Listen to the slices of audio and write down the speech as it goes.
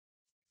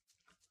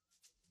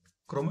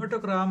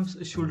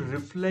Chromatograms should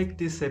reflect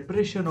the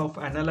separation of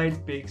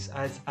analyte peaks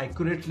as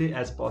accurately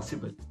as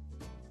possible.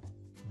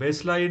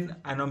 Baseline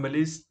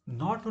anomalies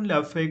not only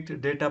affect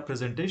data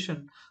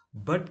presentation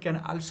but can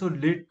also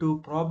lead to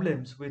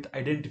problems with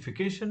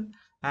identification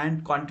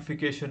and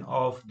quantification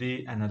of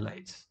the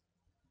analytes.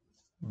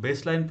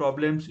 Baseline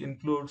problems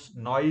includes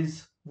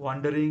noise,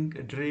 wandering,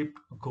 drip,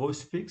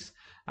 ghost peaks,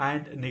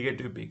 and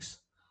negative peaks.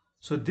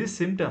 So these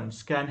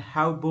symptoms can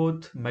have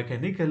both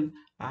mechanical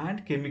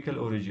and chemical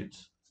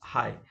origins.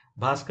 Hi,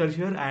 Bhaskar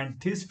here, and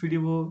this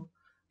video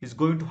is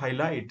going to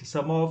highlight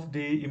some of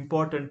the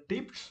important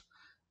tips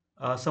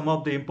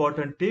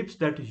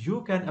that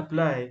you can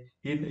apply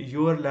in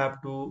your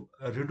lab to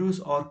reduce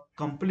or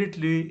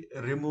completely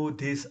remove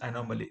these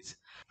anomalies.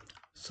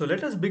 So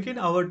let us begin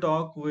our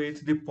talk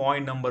with the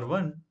point number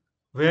one,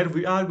 where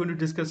we are going to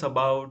discuss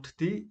about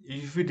the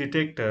UV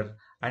detector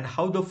and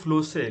how the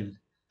flow cell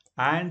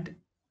and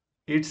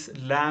its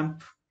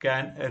lamp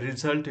can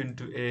result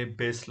into a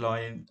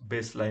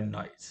baseline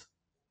noise.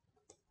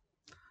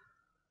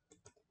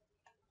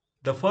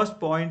 The first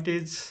point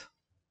is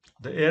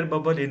the air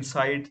bubble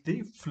inside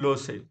the flow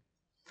cell.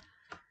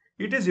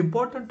 It is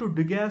important to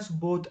degas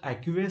both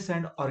aqueous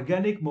and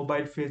organic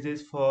mobile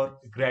phases for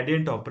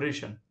gradient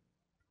operation.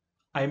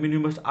 I mean, you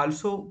must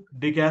also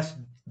degas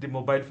the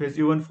mobile phase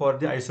even for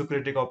the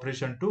isocratic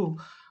operation too,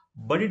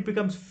 but it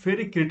becomes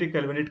very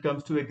critical when it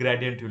comes to a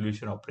gradient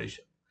evolution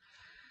operation.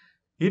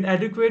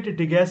 Inadequate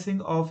degassing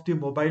of the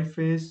mobile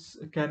phase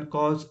can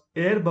cause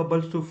air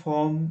bubbles to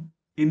form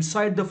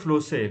inside the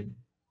flow cell,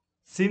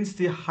 since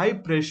the high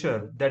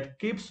pressure that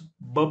keeps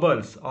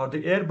bubbles or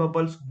the air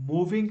bubbles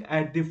moving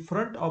at the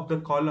front of the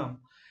column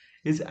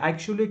is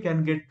actually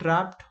can get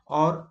trapped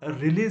or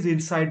released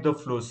inside the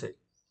flow cell.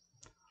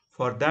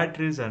 For that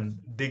reason,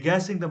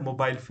 degassing the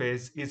mobile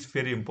phase is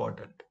very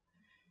important.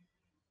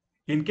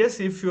 In case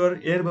if your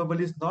air bubble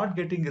is not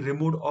getting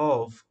removed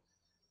off,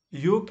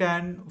 you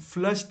can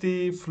flush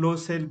the flow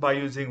cell by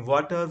using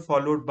water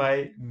followed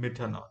by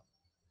methanol.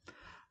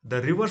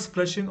 The reverse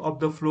flushing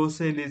of the flow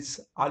cell is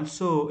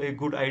also a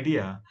good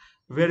idea,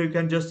 where you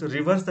can just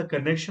reverse the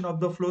connection of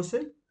the flow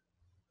cell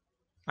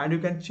and you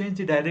can change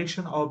the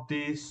direction of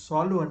the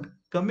solvent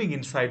coming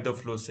inside the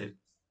flow cell.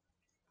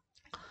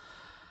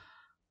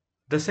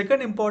 The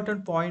second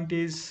important point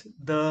is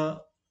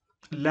the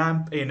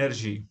lamp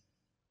energy.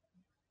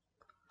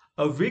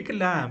 A weak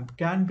lamp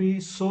can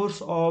be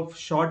source of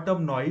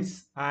short-term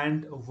noise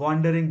and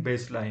wandering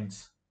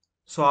baselines.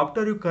 So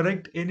after you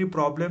correct any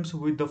problems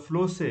with the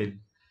flow cell,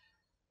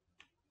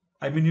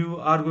 you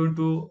are going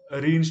to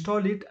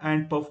reinstall it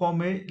and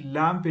perform a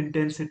lamp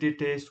intensity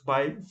test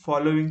by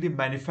following the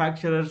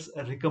manufacturer's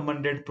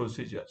recommended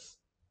procedures.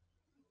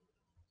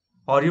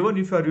 Or even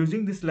if you are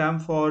using this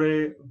lamp for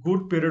a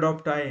good period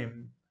of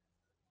time,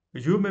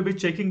 you may be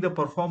checking the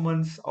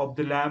performance of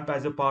the lamp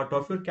as a part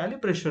of your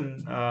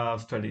calibration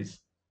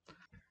studies.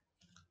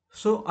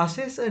 So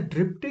assess a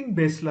drifting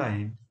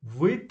baseline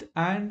with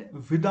and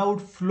without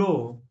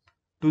flow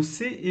to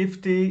see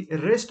if the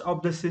rest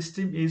of the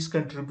system is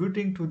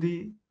contributing to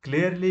the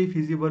clearly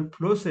visible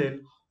flow cell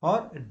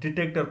or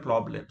detector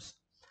problems.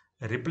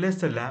 Replace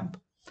the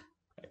lamp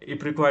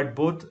if required,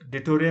 both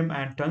deuterium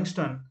and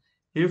tungsten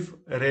if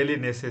really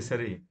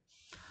necessary.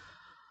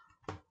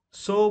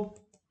 So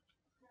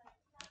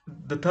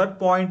the third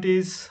point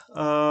is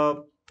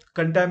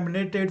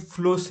contaminated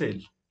flow cell.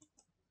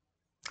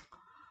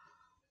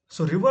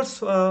 So reverse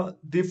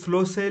the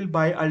flow cell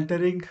by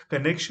altering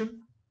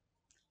connection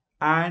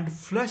and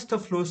flush the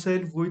flow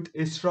cell with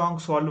a strong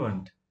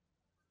solvent.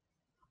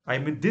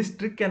 This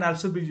trick can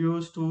also be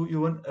used to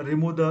even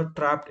remove the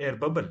trapped air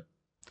bubble.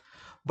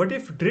 But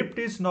if if the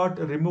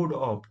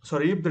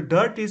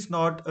dirt is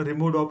not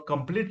removed off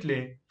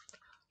completely,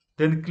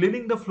 then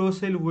cleaning the flow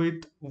cell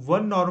with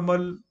one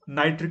normal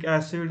nitric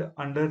acid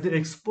under the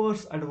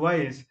expert's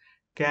advice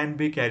can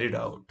be carried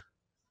out.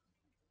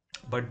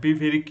 But be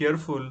very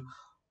careful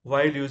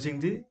while using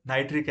the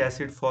nitric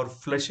acid for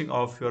flushing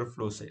off your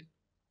flow cell.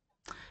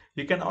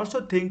 You can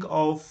also think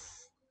of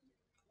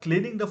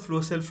cleaning the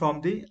flow cell from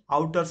the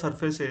outer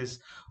surfaces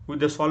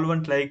with a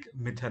solvent like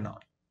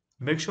methanol.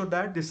 Make sure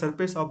that the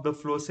surface of the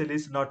flow cell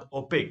is not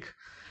opaque.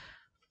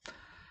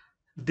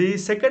 The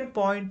second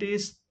point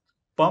is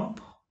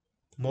pump,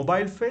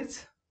 mobile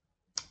phase,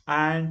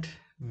 and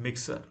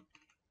mixer.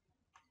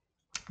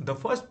 The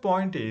first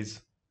point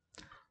is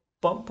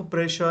pump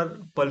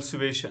pressure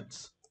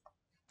pulsations.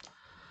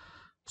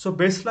 So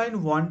baseline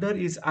wander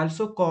is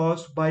also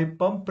caused by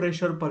pump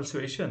pressure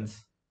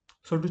pulsations.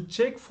 So to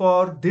check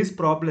for this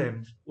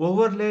problem,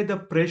 overlay the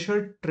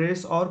pressure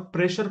trace or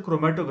pressure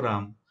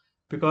chromatogram,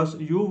 because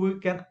you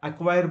can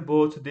acquire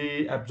both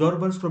the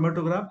absorbance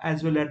chromatogram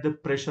as well as the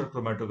pressure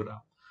chromatogram.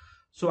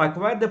 So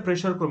acquire the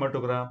pressure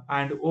chromatogram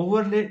and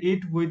overlay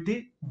it with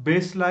the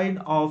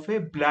baseline of a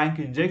blank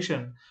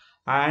injection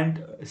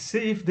and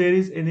see if there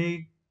is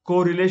any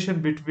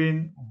correlation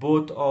between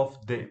both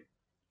of them.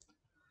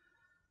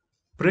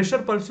 Pressure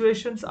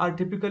fluctuations are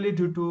typically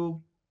due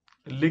to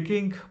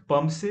leaking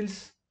pump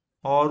seals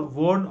or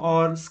worn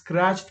or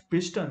scratched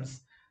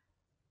pistons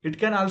It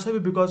can also be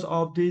because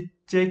of the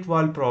check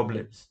valve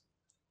problems,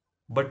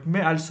 but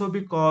may also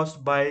be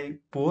caused by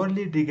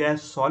poorly degassed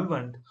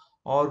solvent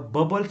or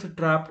bubbles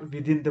trapped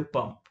within the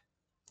pump.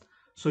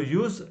 So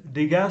use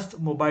degassed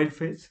mobile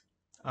phase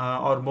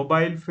or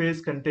mobile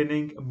phase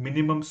containing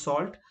minimum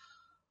salt,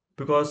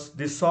 because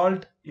the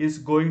salt is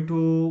going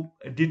to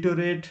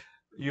deteriorate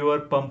your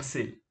pump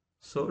seal.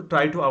 So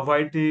try to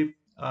avoid the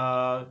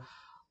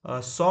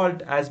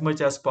salt as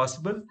much as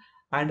possible,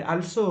 and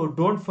also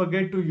don't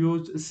forget to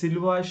use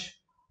silvash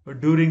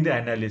during the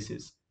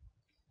analysis,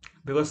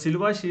 because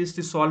silvash is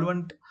the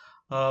solvent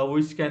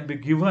which can be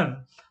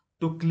given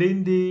to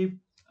clean the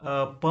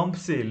pump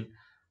seal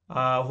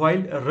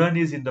while run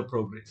is in the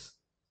progress.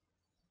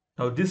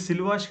 Now this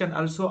silvash can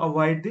also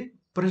avoid the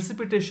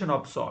precipitation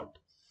of salt,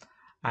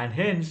 and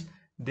hence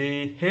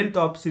the health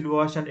of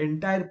silvash and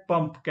entire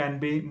pump can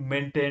be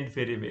maintained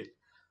very well.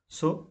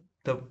 So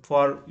the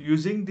for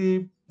using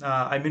the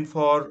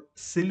for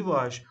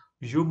silvash,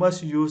 you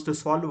must use the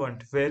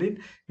solvent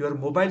wherein your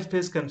mobile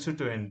phase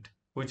constituent,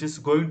 which is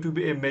going to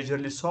be a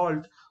majorly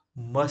salt,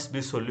 must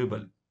be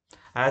soluble.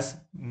 As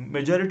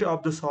majority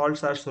of the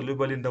salts are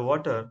soluble in the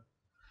water,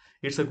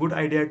 it's a good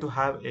idea to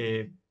have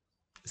a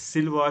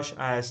silvash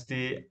as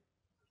the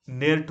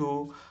near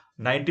to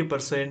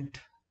 90%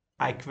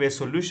 aqueous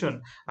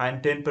solution,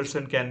 and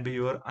 10% can be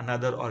your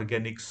another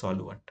organic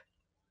solvent.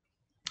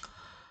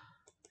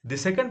 The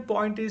second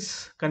point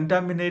is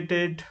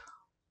contaminated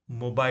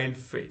mobile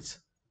phase.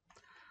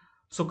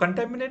 So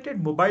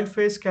contaminated mobile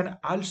phase can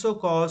also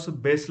cause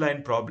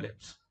baseline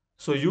problems.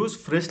 So use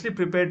freshly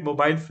prepared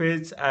mobile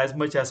phase as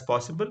much as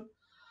possible,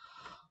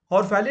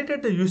 or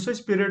validate the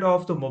usage period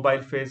of the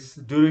mobile phase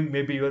during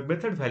maybe your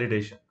method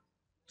validation.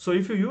 So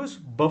if you use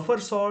buffer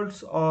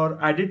salts or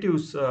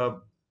additives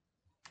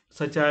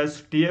such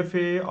as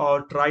TFA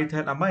or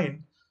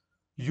triethylamine,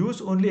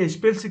 use only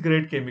HPLC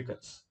grade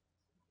chemicals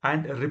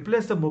and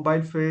replace the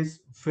mobile phase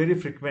very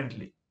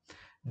frequently.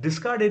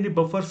 Discard any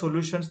buffer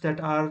solutions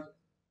that are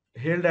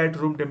held at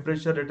room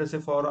temperature, let us say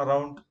for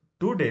around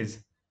 2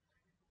 days,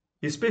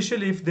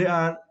 especially if they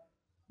are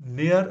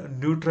near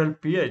neutral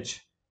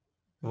pH.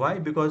 Why?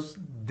 Because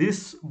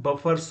this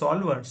buffer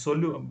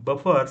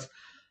buffers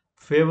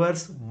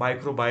favors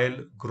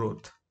microbial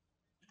growth.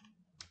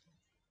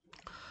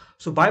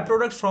 So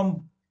byproducts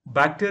from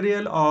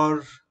bacterial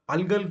or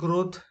algal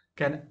growth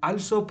can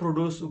also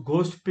produce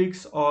ghost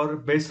peaks or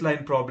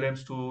baseline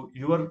problems to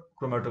your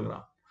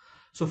chromatogram.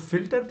 So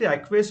filter the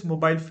aqueous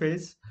mobile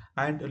phase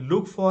and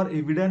look for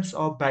evidence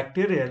of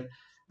bacterial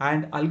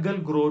and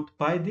algal growth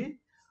by the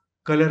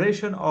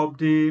coloration of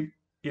the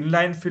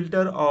inline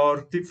filter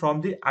or from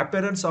the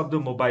appearance of the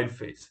mobile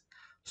phase.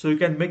 So you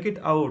can make it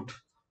out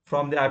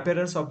from the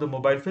appearance of the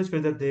mobile phase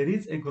whether there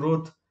is a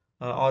growth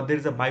or there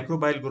is a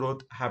microbial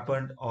growth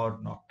happened or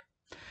not.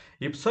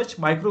 If such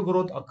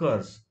microgrowth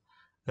occurs,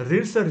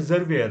 rinse the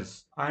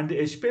reservoirs and the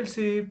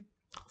HPLC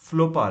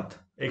flow path,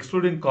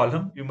 excluding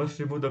column, you must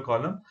remove the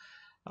column,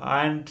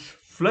 and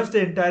flush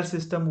the entire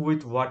system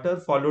with water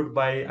followed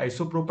by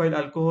isopropyl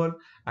alcohol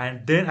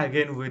and then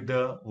again with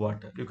the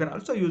water. You can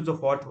also use the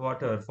hot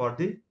water for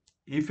the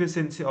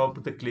efficiency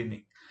of the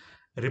cleaning.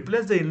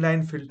 Replace the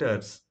inline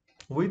filters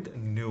with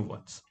new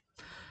ones.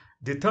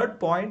 The third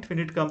point when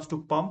it comes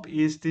to pump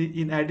is the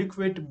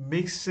inadequate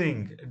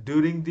mixing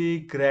during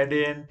the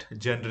gradient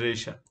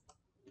generation.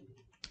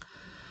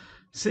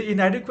 See,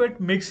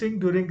 inadequate mixing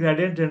during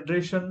gradient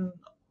generation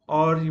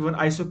or even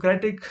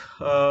isocratic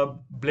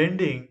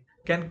blending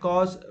can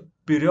cause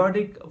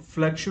periodic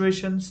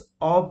fluctuations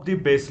of the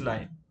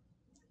baseline.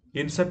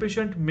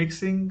 Insufficient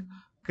mixing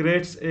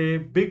creates a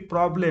big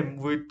problem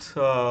with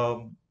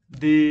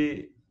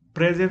the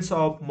presence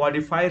of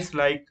modifiers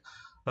like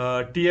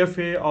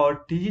TFA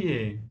or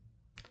TA.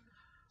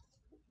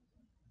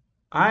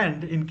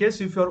 And in case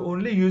if you're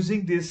only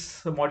using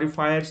these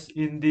modifiers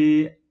in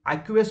the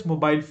aqueous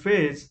mobile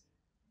phase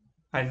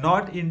and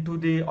not into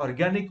the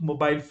organic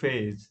mobile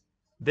phase,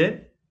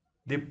 then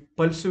the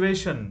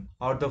pulsation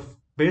or the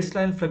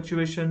baseline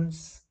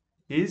fluctuations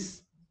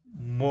is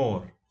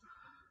more.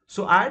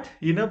 So add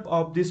enough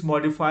of this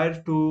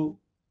modifier to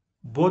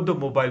both the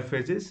mobile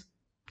phases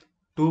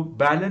to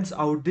balance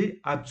out the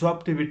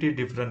absorptivity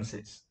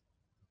differences.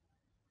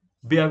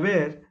 Be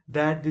aware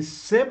that the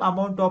same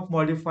amount of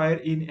modifier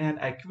in an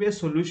aqueous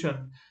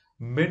solution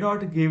may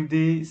not give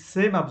the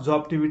same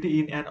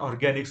absorptivity in an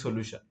organic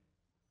solution.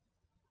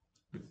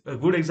 A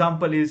good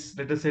example is,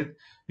 let us say,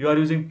 you are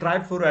using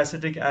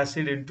trifluoroacetic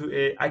acid into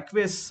a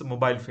aqueous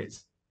mobile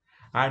phase,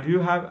 and you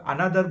have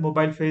another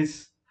mobile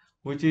phase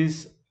which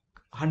is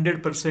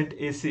 100%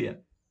 ACN.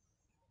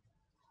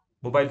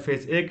 Mobile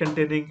phase A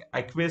containing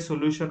aqueous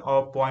solution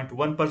of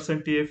 0.1%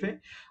 TFA,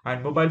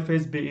 and mobile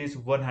phase B is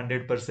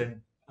 100%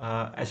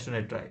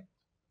 acetonitrile.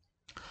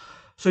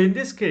 So in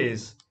this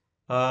case,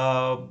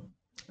 uh,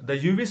 the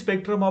UV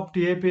spectrum of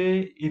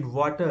TFA in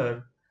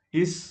water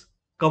is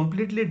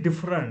completely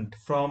different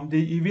from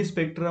the UV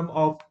spectrum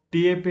of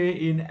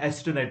TFA in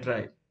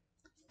acetonitrile.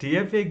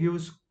 TFA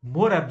gives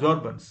more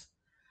absorbance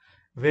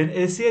when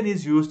ACN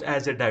is used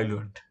as a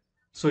diluent.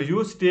 So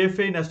use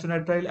TFA in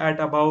acetonitrile at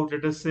about,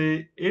 let us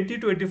say, 80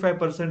 to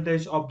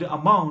 85% of the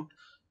amount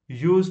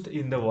used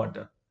in the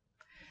water.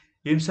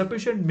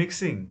 Insufficient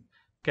mixing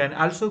can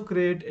also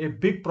create a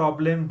big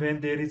problem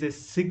when there is a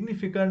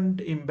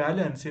significant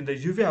imbalance in the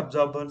UV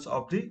absorbance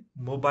of the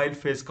mobile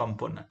phase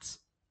components.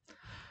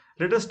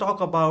 Let us talk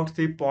about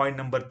the point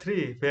number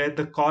 3, where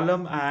the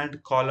column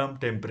and column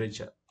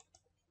temperature.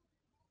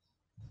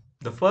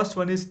 The first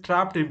one is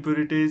trapped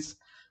impurities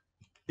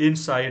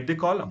inside the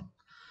column.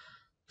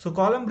 So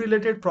column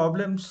related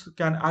problems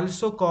can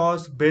also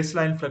cause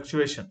baseline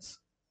fluctuations.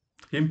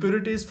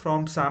 Impurities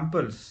from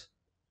samples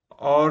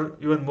or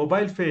even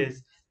mobile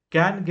phase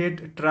can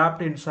get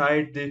trapped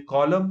inside the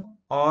column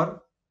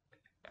or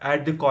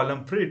at the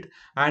column frit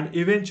and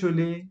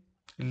eventually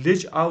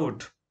leach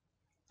out,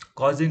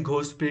 causing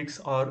ghost peaks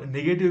or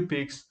negative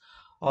peaks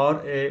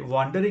or a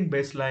wandering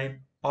baseline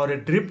or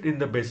a drift in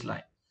the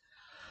baseline.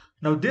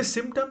 Now, these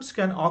symptoms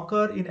can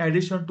occur in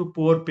addition to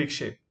poor peak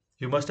shape.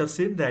 You must have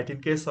seen that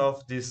in case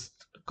of this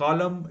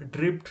column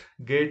drift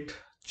get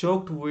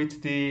choked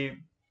with the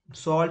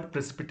salt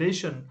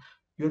precipitation,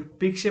 your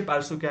peak shape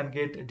also can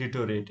get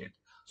deteriorated.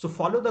 So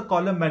follow the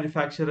column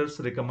manufacturer's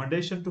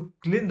recommendation to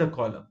clean the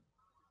column.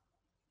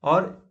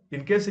 Or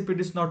in case if it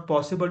is not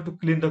possible to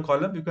clean the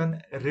column, you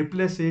can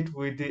replace it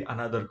with the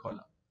another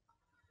column.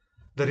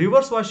 The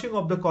reverse washing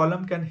of the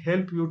column can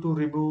help you to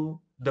remove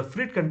the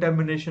frit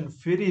contamination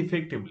very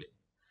effectively.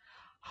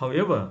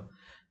 However,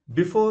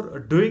 before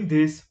doing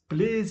this,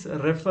 please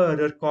refer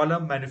your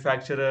column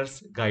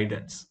manufacturer's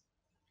guidance.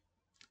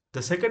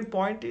 The second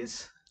point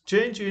is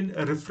change in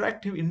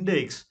refractive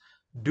index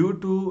due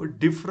to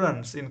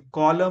difference in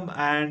column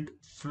and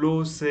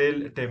flow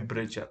cell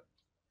temperature.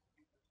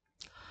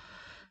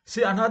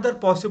 See, another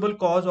possible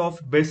cause of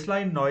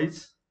baseline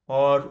noise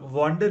or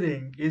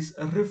wandering is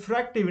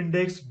refractive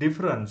index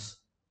difference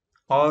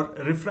or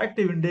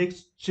refractive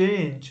index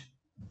change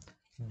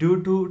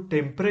due to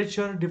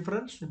temperature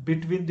difference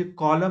between the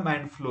column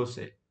and flow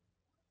cell.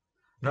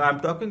 Now I'm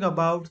talking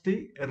about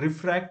the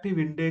refractive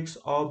index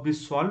of the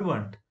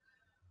solvent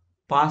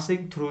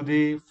passing through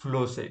the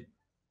flow cell.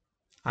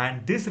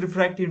 And this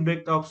refractive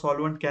index of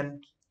solvent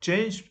can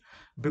change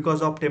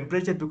because of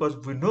temperature, because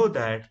we know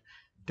that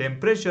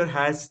temperature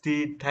has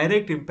the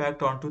direct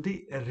impact onto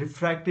the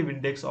refractive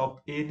index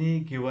of any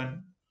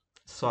given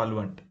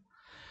solvent.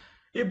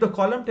 If the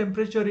column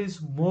temperature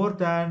is more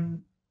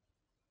than,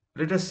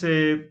 let us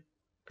say,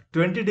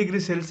 20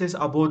 degrees Celsius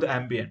above the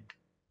ambient,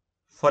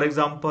 for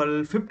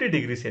example 50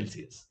 degrees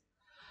Celsius,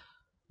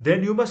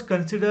 then you must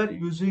consider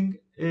using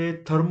a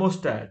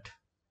thermostat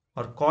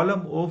or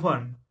column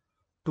oven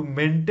to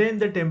maintain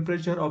the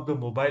temperature of the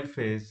mobile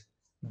phase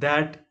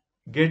that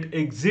get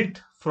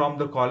exit from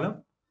the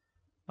column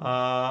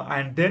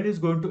and then is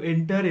going to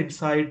enter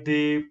inside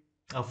the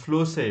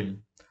flow cell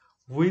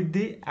with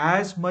the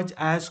as much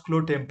as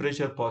flow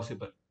temperature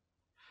possible.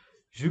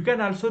 You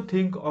can also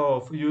think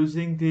of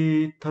using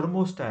the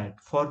thermostat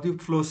for the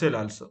flow cell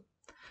also.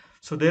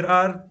 So there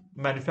are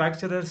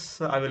manufacturers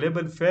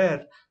available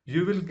where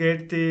you will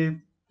get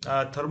the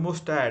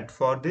thermostat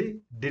for the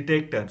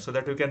detector so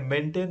that you can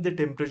maintain the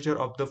temperature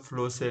of the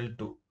flow cell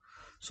too.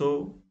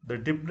 So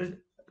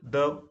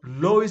the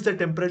low is the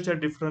temperature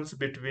difference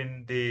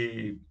between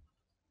the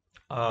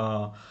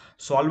uh,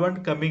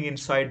 solvent coming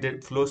inside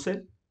the flow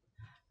cell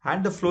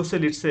and the flow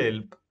cell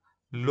itself.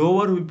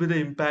 Lower will be the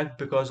impact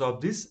because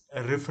of this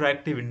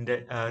refractive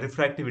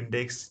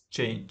index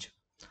change.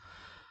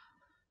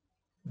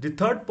 The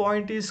third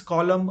point is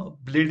column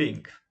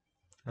bleeding,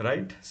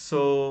 right?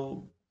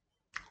 So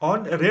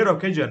on rare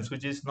occasions,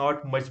 which is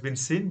not much been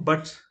seen,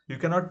 but you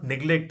cannot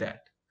neglect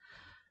that.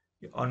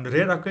 On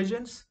rare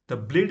occasions, the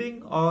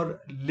bleeding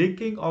or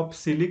leaking of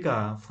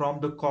silica from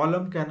the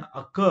column can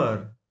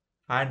occur,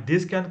 and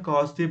this can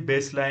cause the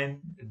baseline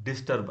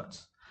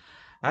disturbance.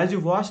 As you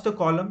wash the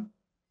column,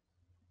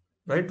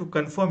 right, to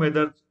confirm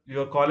whether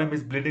your column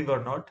is bleeding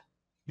or not,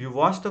 you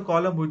wash the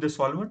column with the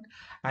solvent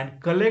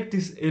and collect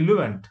this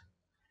eluent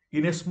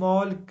in a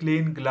small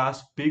clean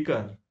glass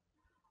beaker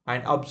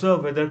and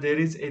observe whether there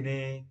is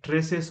any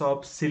traces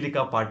of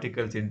silica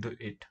particles into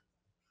it.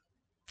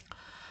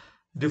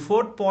 The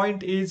fourth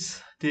point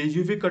is the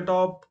UV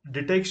cutoff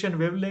detection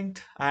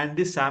wavelength and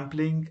the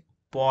sampling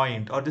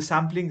point or the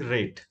sampling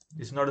rate.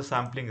 It's not a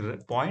sampling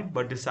point,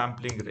 but the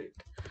sampling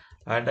rate.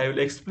 And I will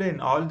explain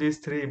all these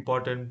three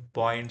important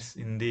points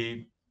in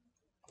the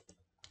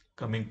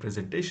coming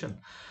presentation.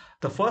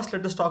 The first,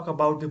 let us talk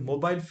about the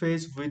mobile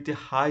phase with the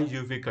high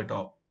UV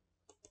cutoff.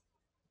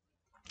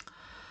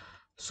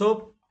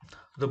 So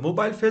the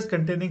mobile phase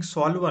containing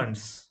solvent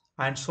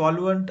and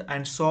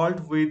salt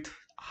with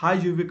high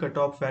UV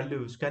cutoff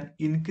values can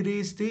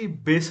increase the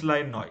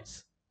baseline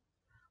noise.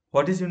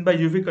 What is meant by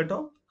UV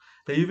cutoff?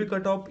 The UV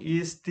cutoff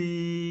is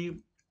the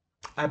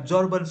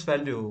absorbance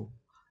value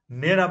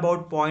near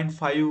about zero point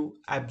 0.5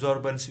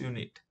 absorbance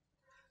unit.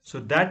 So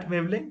that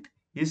wavelength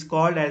is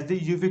called as the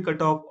UV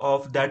cutoff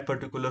of that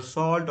particular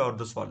salt or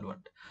the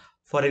solvent.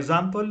 For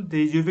example,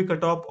 the UV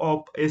cutoff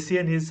of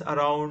ACN is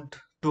around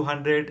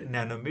 200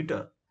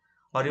 nanometer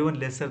or even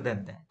lesser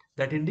than that.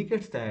 That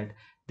indicates that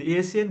the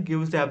ACN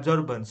gives the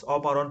absorbance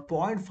of around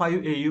zero point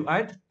 0.5 AU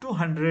at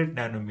 200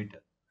 nanometer.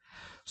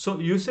 So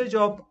usage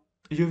of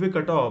UV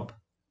cutoff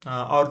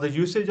or the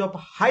usage of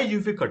high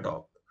UV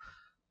cutoff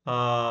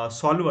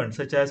solvents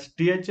such as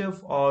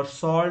THF or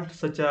salt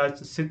such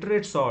as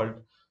citrate salt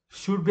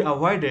should be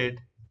avoided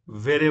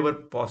wherever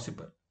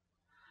possible,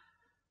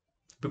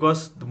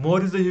 because the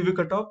more is the UV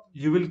cutoff,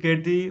 you will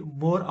get the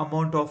more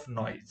amount of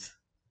noise.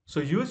 So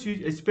use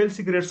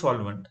HPLC grade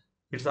solvent.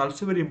 It's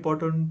also very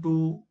important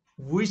to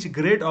which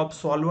grade of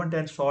solvent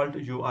and salt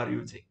you are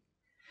using,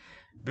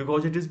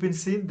 because it has been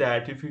seen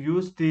that if you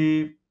use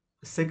the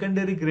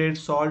secondary grade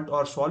salt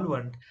or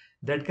solvent,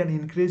 that can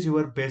increase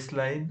your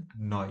baseline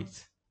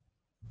noise.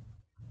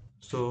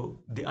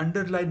 So the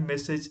underlying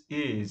message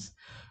is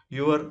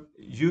your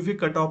UV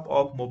cutoff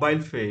of mobile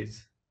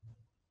phase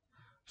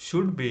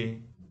should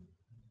be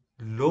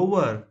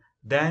lower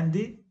than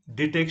the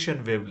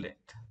detection wavelength.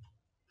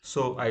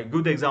 So I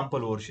give the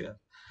example over here.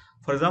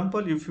 For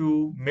example, if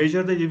you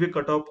measure the UV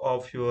cutoff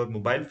of your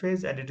mobile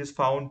phase and it is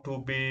found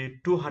to be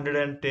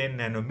 210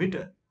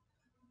 nanometer,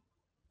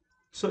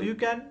 so you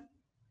can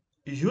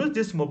use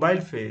this mobile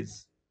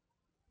phase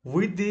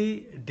with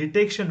the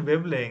detection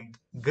wavelength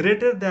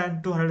greater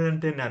than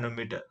 210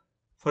 nanometer.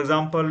 For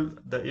example,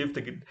 if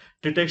the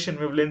detection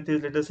wavelength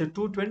is, let us say,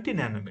 220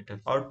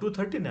 nanometer or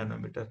 230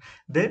 nanometer,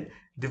 then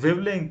the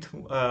wavelength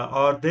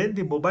or then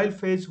the mobile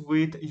phase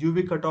with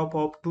UV cutoff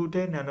of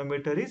 210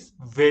 nanometer is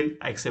well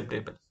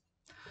acceptable.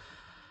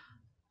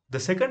 The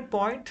second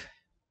point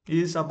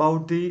is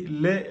about the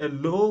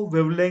low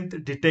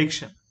wavelength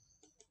detection.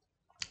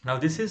 Now,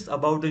 this is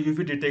about the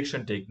UV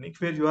detection technique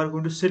where you are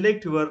going to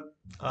select your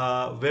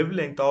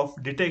wavelength of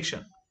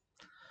detection.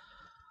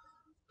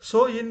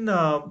 So, in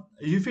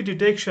UV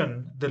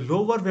detection, the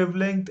lower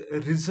wavelength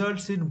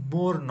results in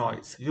more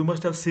noise. You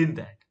must have seen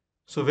that.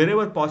 So,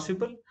 wherever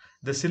possible,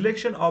 the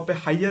selection of a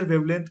higher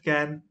wavelength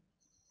can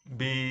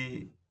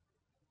be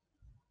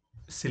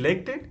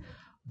selected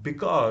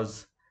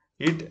because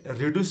it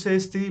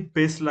reduces the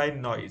baseline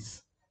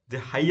noise. The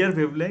higher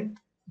wavelength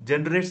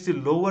generates the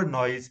lower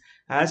noise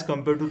as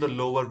compared to the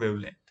lower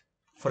wavelength.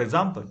 For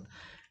example,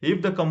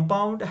 if the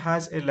compound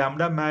has a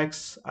lambda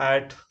max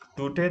at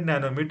 210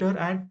 nanometer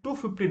and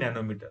 250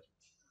 nanometer,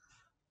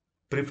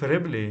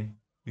 preferably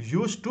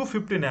use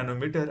 250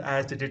 nanometer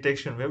as the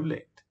detection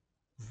wavelength,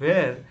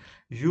 where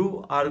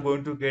you are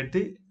going to get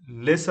the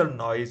lesser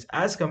noise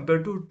as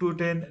compared to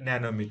 210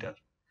 nanometer.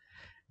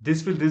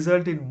 This will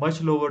result in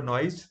much lower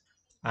noise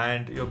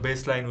and your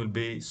baseline will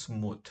be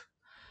smooth.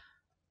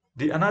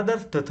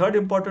 The third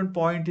important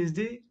point is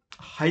the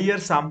higher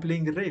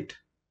sampling rate.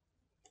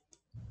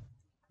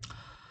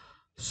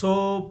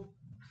 So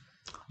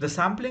the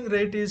sampling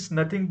rate is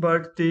nothing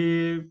but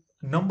the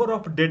number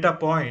of data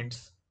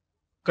points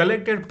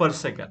collected per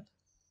second.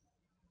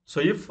 So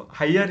if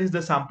higher is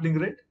the sampling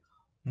rate,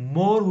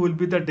 more will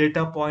be the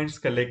data points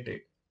collected.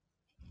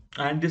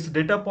 And these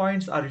data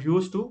points are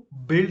used to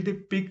build the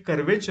peak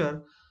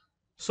curvature.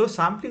 So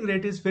sampling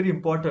rate is very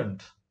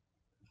important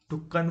to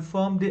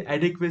confirm the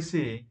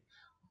adequacy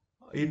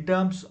in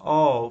terms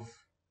of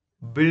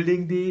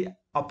building the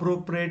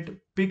appropriate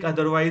peak.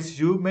 Otherwise,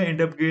 you may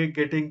end up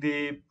getting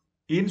the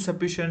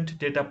insufficient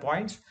data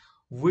points,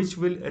 which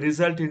will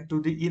result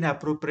into the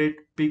inappropriate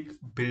peak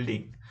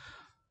building.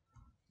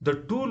 The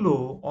too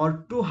low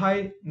or too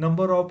high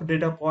number of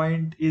data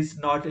point is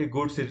not a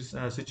good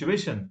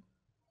situation.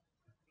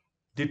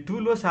 The too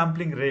low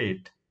sampling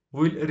rate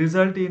will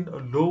result in a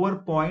lower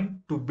point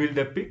to build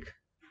a peak.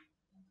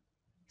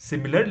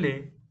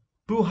 Similarly,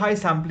 too high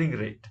sampling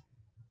rate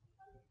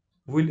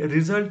will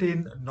result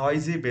in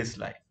noisy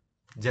baseline.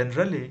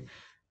 Generally,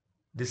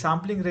 the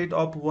sampling rate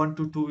of 1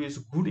 to 2 is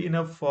good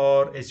enough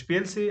for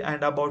HPLC,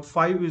 and about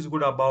 5 is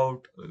good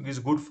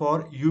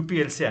for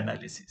UPLC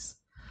analysis.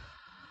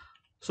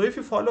 So if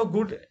you follow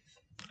good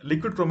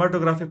liquid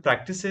chromatography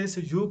practices,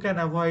 you can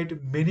avoid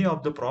many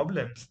of the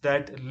problems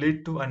that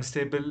lead to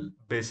unstable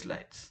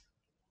baselines.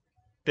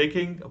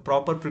 Taking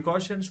proper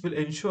precautions will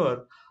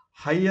ensure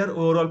higher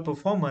overall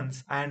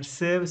performance and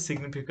save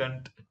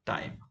significant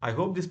time. I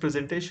hope this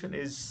presentation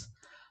is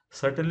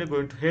certainly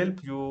going to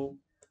help you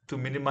to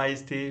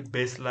minimize the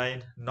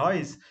baseline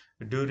noise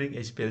during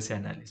HPLC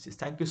analysis.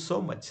 Thank you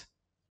so much.